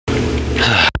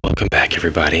Welcome back,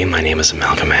 everybody. My name is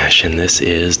Malcolm Ash, and this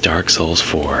is Dark Souls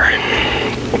 4.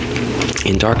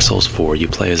 In Dark Souls 4, you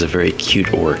play as a very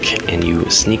cute orc, and you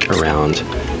sneak around,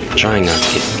 trying not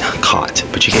to get caught,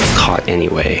 but you get caught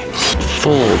anyway.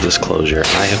 Full disclosure,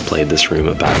 I have played this room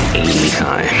about 80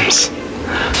 times.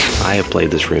 I have played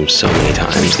this room so many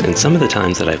times, and some of the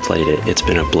times that I've played it, it's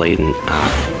been a blatant,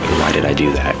 why did I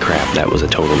do that? Crap, that was a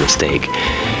total mistake.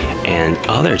 And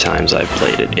other times I've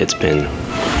played it, it's been,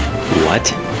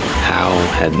 what?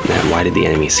 Why did the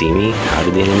enemy see me? How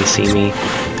did the enemy see me?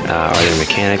 Are there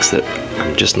mechanics that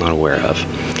I'm just not aware of?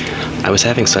 I was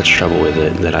having such trouble with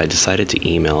it that I decided to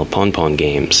email Pon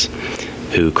Games,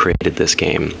 who created this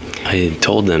game. I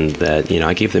told them that,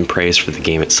 I gave them praise for the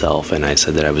game itself, and I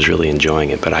said that I was really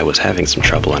enjoying it, but I was having some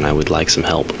trouble and I would like some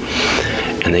help.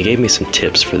 And they gave me some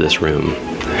tips for this room.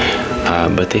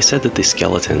 But they said that the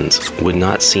skeletons would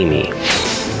not see me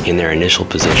in their initial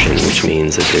position, which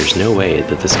means that there's no way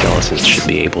that the skeletons should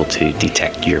be able to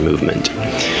detect your movement.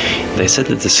 They said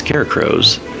that the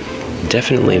scarecrows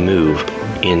definitely move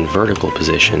in vertical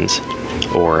positions,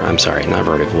 or I'm sorry, not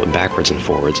vertical, but backwards and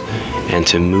forwards, and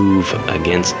to move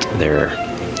against their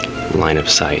line of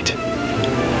sight.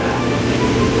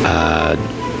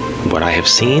 What I have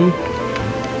seen,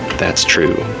 that's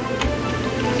true.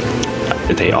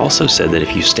 They also said that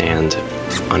if you stand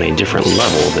on a different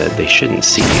level that they shouldn't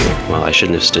see you. Well, I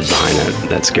shouldn't have stood behind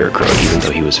that scarecrow, even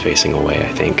though he was facing away,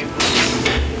 I think.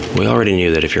 We already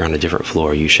knew that if you're on a different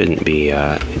floor, you shouldn't be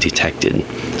detected.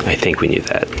 I think we knew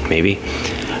that, maybe.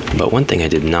 But one thing I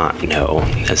did not know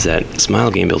is that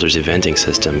Smile Game Builder's eventing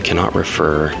system cannot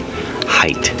refer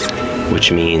height,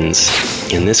 which means,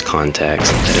 in this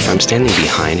context, that if I'm standing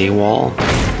behind a wall,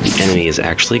 the enemy is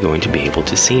actually going to be able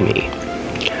to see me.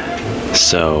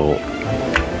 So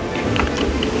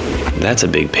that's a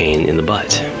big pain in the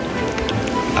butt.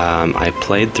 I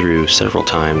played through several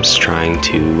times trying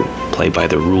to play by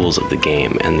the rules of the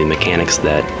game and the mechanics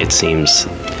that it seems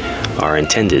are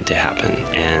intended to happen,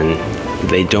 and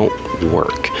they don't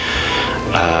work.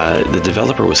 The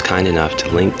developer was kind enough to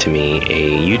link to me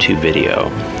a YouTube video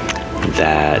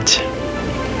that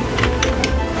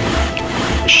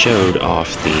showed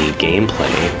off the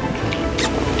gameplay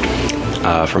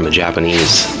from a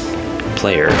Japanese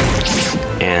player,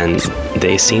 and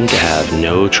they seem to have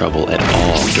no trouble at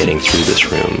all getting through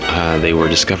this room. They were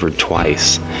discovered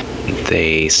twice.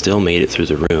 They still made it through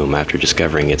the room after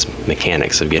discovering its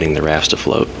mechanics of getting the rafts to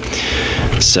float.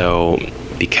 So,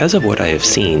 because of what I have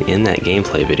seen in that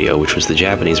gameplay video, which was the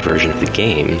Japanese version of the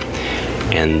game,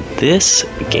 and this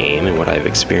game and what I've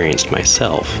experienced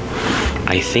myself,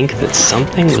 I think that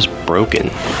something was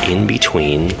broken in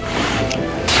between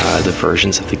the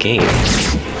versions of the game.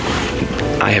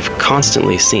 I have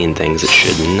constantly seen things that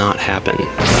should not happen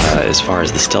as far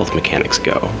as the stealth mechanics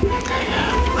go.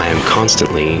 I am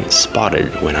constantly spotted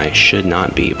when I should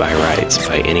not be by rights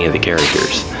by any of the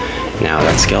characters. Now,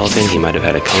 that skeleton, he might have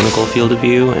had a conical field of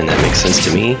view, and that makes sense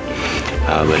to me,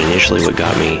 but initially what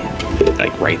got me,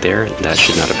 like right there, that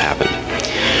should not have happened.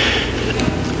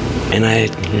 And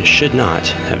I should not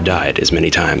have died as many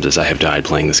times as I have died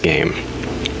playing this game.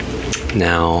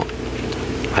 Now,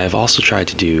 I have also tried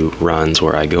to do runs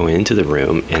where I go into the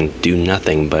room and do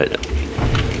nothing but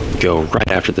go right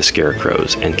after the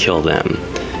scarecrows and kill them.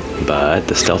 But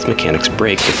the stealth mechanics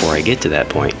break before I get to that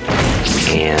point,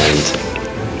 and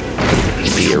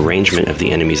the arrangement of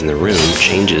the enemies in the room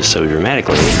changes so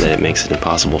dramatically that it makes it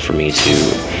impossible for me to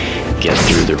get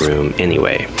through the room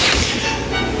anyway.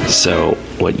 So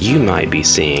what you might be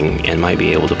seeing and might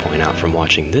be able to point out from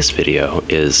watching this video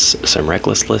is some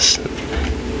recklessness,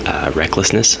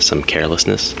 some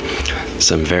carelessness,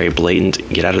 some very blatant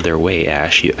get out of their way,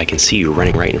 Ash, I can see you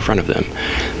running right in front of them.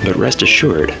 But rest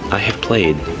assured, I have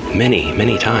played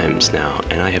many times now,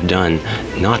 and I have done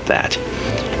not that,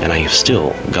 and I have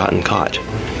still gotten caught.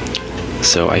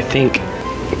 So I think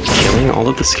killing all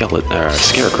of the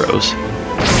scarecrows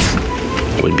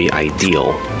would be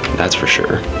ideal, that's for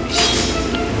sure.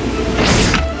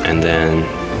 And then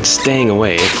staying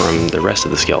away from the rest of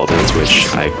the skeletons, which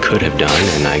I could have done,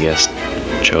 and I guess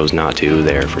chose not to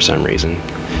there for some reason,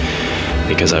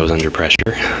 because I was under pressure.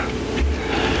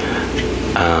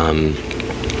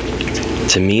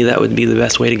 To me, that would be the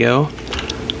best way to go,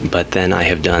 but then I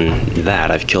have done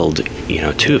that. I've killed,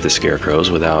 2 of the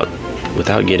scarecrows without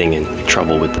getting in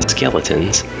trouble with the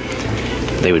skeletons.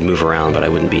 They would move around, but I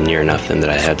wouldn't be near enough them that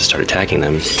I had to start attacking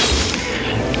them.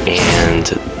 And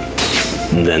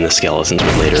then the skeletons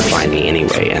would later find me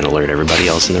anyway and alert everybody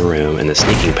else in the room, and the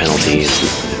sneaking penalty,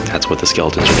 that's what the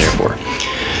skeletons are there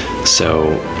for.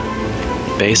 So,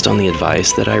 based on the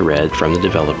advice that I read from the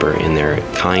developer in their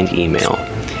kind email,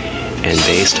 And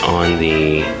based on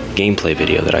the gameplay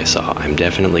video that I saw, I'm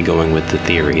definitely going with the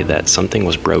theory that something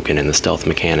was broken in the stealth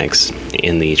mechanics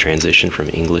in the transition from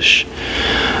English,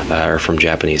 or from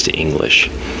Japanese to English.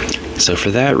 So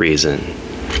for that reason,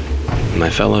 my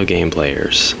fellow game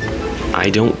players, I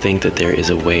don't think that there is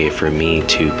a way for me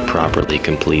to properly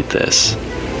complete this.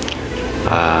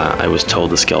 I was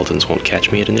told the skeletons won't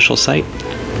catch me at initial sight.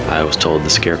 I was told the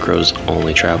scarecrows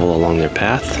only travel along their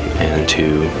path and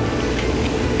to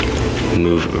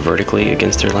move vertically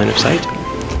against their line of sight.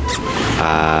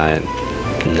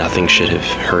 Nothing should have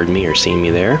heard me or seen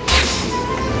me there.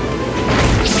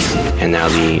 And now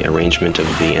the arrangement of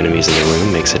the enemies in the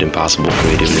room makes it impossible for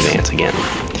me to advance again.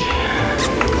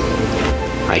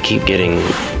 I keep getting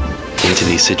into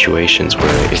these situations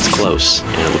where it's close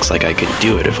and it looks like I could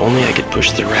do it. If only I could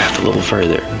push the raft a little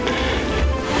further.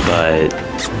 But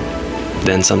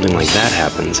then something like that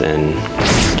happens and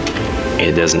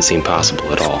it doesn't seem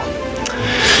possible at all.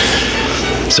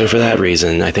 So for that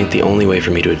reason, I think the only way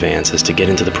for me to advance is to get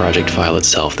into the project file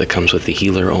itself that comes with the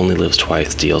Healer Only Lives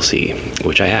Twice DLC,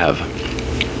 which I have,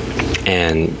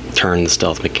 and turn the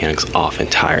stealth mechanics off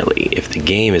entirely. If the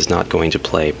game is not going to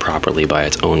play properly by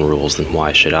its own rules, then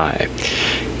why should I?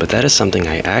 But that is something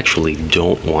I actually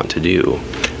don't want to do.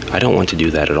 I don't want to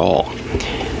do that at all.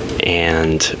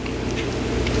 And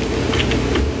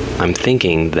I'm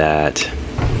thinking that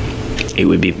it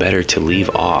would be better to leave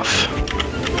off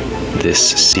this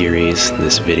series,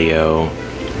 this video.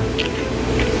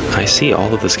 I see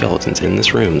all of the skeletons in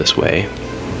this room this way.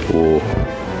 Ooh.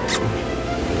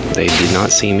 They did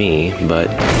not see me, but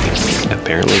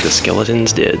apparently the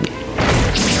skeletons did.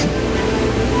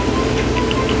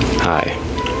 Hi.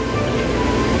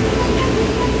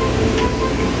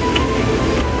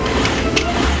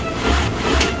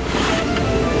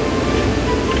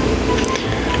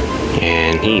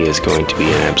 And he is going to be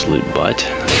an absolute butt,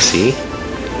 I see.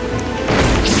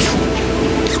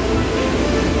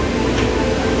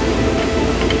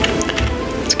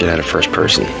 Let's get out of first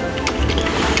person.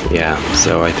 Yeah,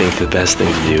 so I think the best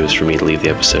thing to do is for me to leave the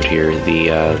episode here.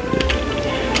 The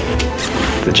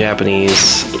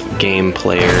Japanese game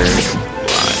player,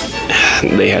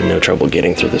 they had no trouble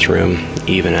getting through this room,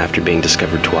 even after being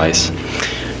discovered twice,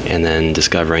 and then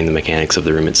discovering the mechanics of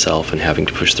the room itself and having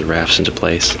to push the rafts into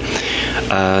place.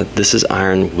 This is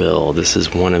Iron Will. This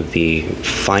is one of the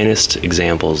finest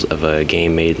examples of a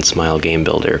game made in Smile Game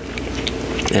Builder,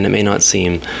 and it may not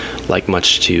seem like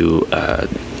much to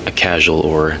a casual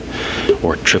or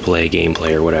AAA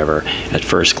gameplay or whatever at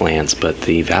first glance, but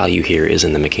the value here is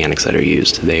in the mechanics that are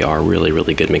used. They are really,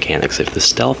 really good mechanics. If the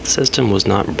stealth system was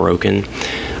not broken,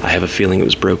 I have a feeling it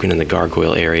was broken in the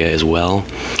gargoyle area as well,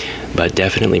 but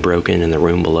definitely broken in the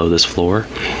room below this floor.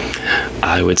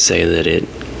 I would say that it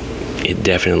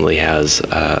definitely has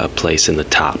a place in the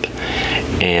top,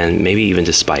 and maybe even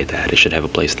despite that, it should have a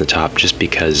place in the top just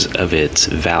because of its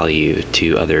value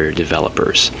to other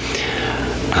developers.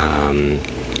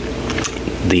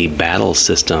 The battle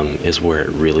system is where it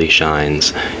really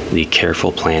shines. The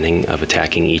careful planning of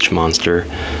attacking each monster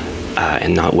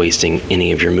and not wasting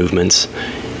any of your movements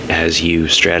as you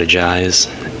strategize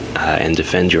and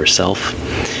defend yourself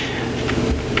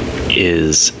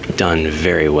is done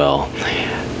very well.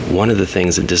 One of the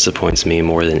things that disappoints me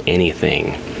more than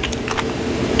anything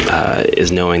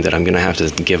is knowing that I'm going to have to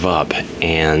give up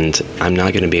and I'm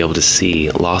not going to be able to see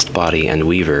Lost Body and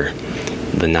Weaver,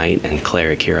 the Knight and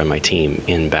Cleric here on my team,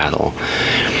 in battle.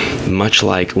 Much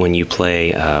like when you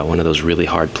play one of those really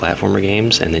hard platformer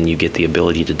games and then you get the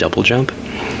ability to double jump,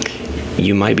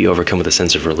 you might be overcome with a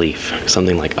sense of relief.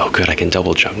 Something like, oh good, I can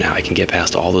double jump now. I can get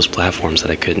past all those platforms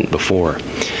that I couldn't before.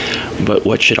 But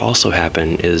what should also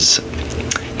happen is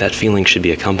that feeling should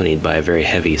be accompanied by a very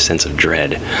heavy sense of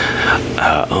dread.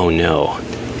 Oh no,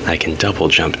 I can double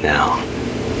jump now.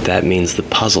 That means the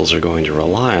puzzles are going to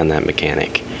rely on that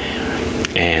mechanic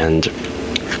and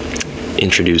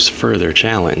introduce further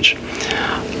challenge.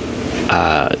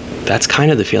 That's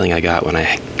kind of the feeling I got when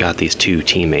I got these two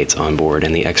teammates on board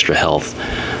and the extra health.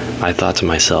 I thought to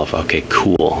myself, okay,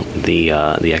 cool, the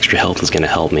extra health is going to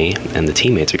help me, and the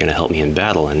teammates are going to help me in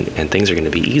battle, and things are going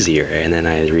to be easier. And then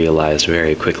I realized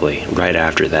very quickly, right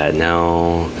after that,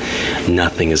 no,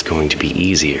 nothing is going to be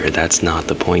easier. That's not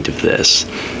the point of this.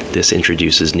 This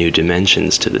introduces new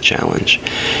dimensions to the challenge.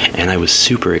 And I was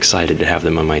super excited to have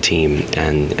them on my team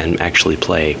and actually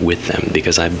play with them,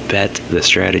 because I bet the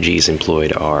strategies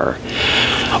employed are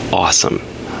awesome.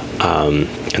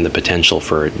 And the potential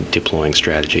for deploying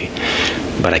strategy.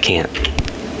 But I can't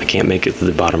make it to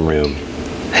the bottom room.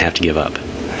 I have to give up.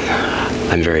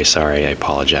 I'm very sorry. I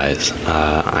apologize.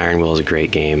 Iron Will is a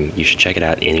great game. You should check it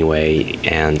out anyway.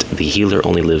 And The Healer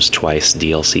Only Lives Twice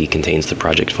DLC contains the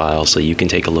project file, so you can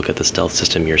take a look at the stealth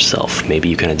system yourself. Maybe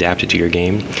you can adapt it to your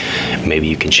game. Maybe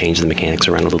you can change the mechanics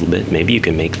around a little bit. Maybe you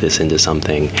can make this into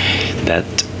something that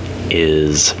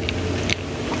is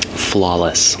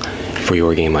flawless for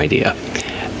your game idea.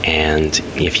 And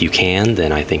if you can,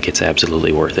 then I think it's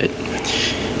absolutely worth it.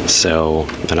 So,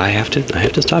 but I have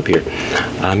to stop here.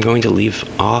 I'm going to leave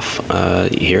off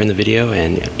here in the video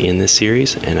and in this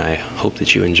series, and I hope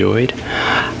that you enjoyed.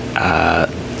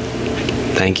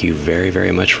 Thank you very,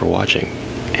 very much for watching,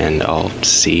 and I'll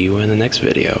see you in the next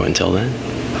video. Until then,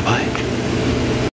 bye-bye.